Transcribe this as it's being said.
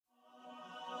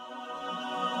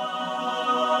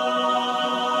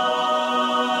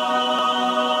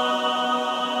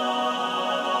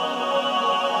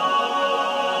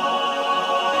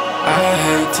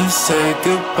to say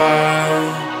goodbye.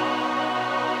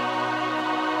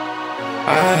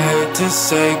 I hate to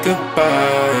say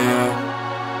goodbye.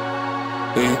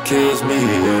 It kills me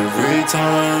every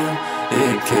time.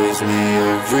 It kills me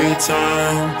every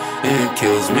time. It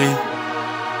kills me.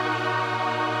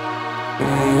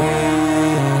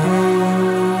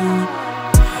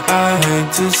 I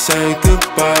hate to say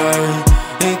goodbye.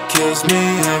 It kills me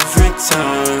every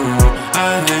time.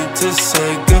 I hate to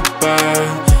say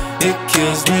goodbye. It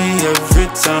kills me every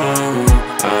time.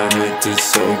 I hate to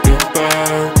say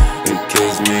goodbye. It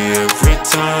kills me every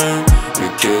time.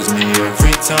 It kills me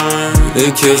every time.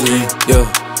 It kills me, yo.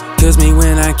 Kills me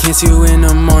when I can't see you in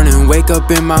the morning. Wake up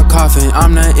in my coffin,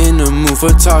 I'm not in the mood for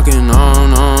talking, no,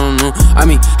 no, no. I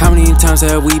mean, how many times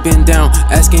have we been down?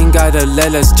 Asking God to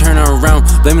let us turn around,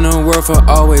 blaming the world for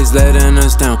always letting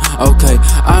us down. Okay,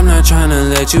 I'm not trying to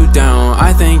let you down,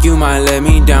 I think you might let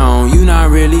me down. You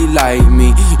not really like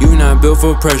me, you not built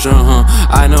for pressure, huh?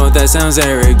 I know that sounds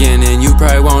arrogant and you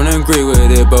probably won't agree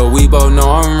with it, but we both know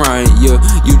I'm right, yeah.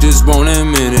 You just won't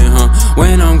admit it, huh?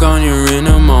 When I'm gone, you're in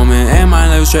a moment, and my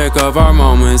lips track of our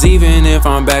moments. Even if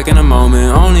I'm back in a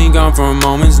moment, only gone for a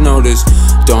moment's notice.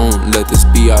 Don't let this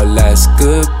be our last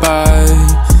goodbye.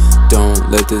 Don't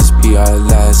let this be our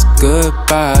last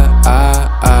goodbye.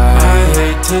 I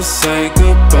hate to say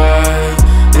goodbye.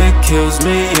 It kills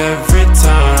me every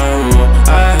time.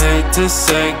 I hate to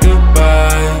say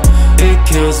goodbye. It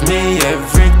kills me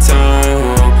every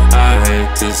time. I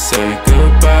hate to say goodbye.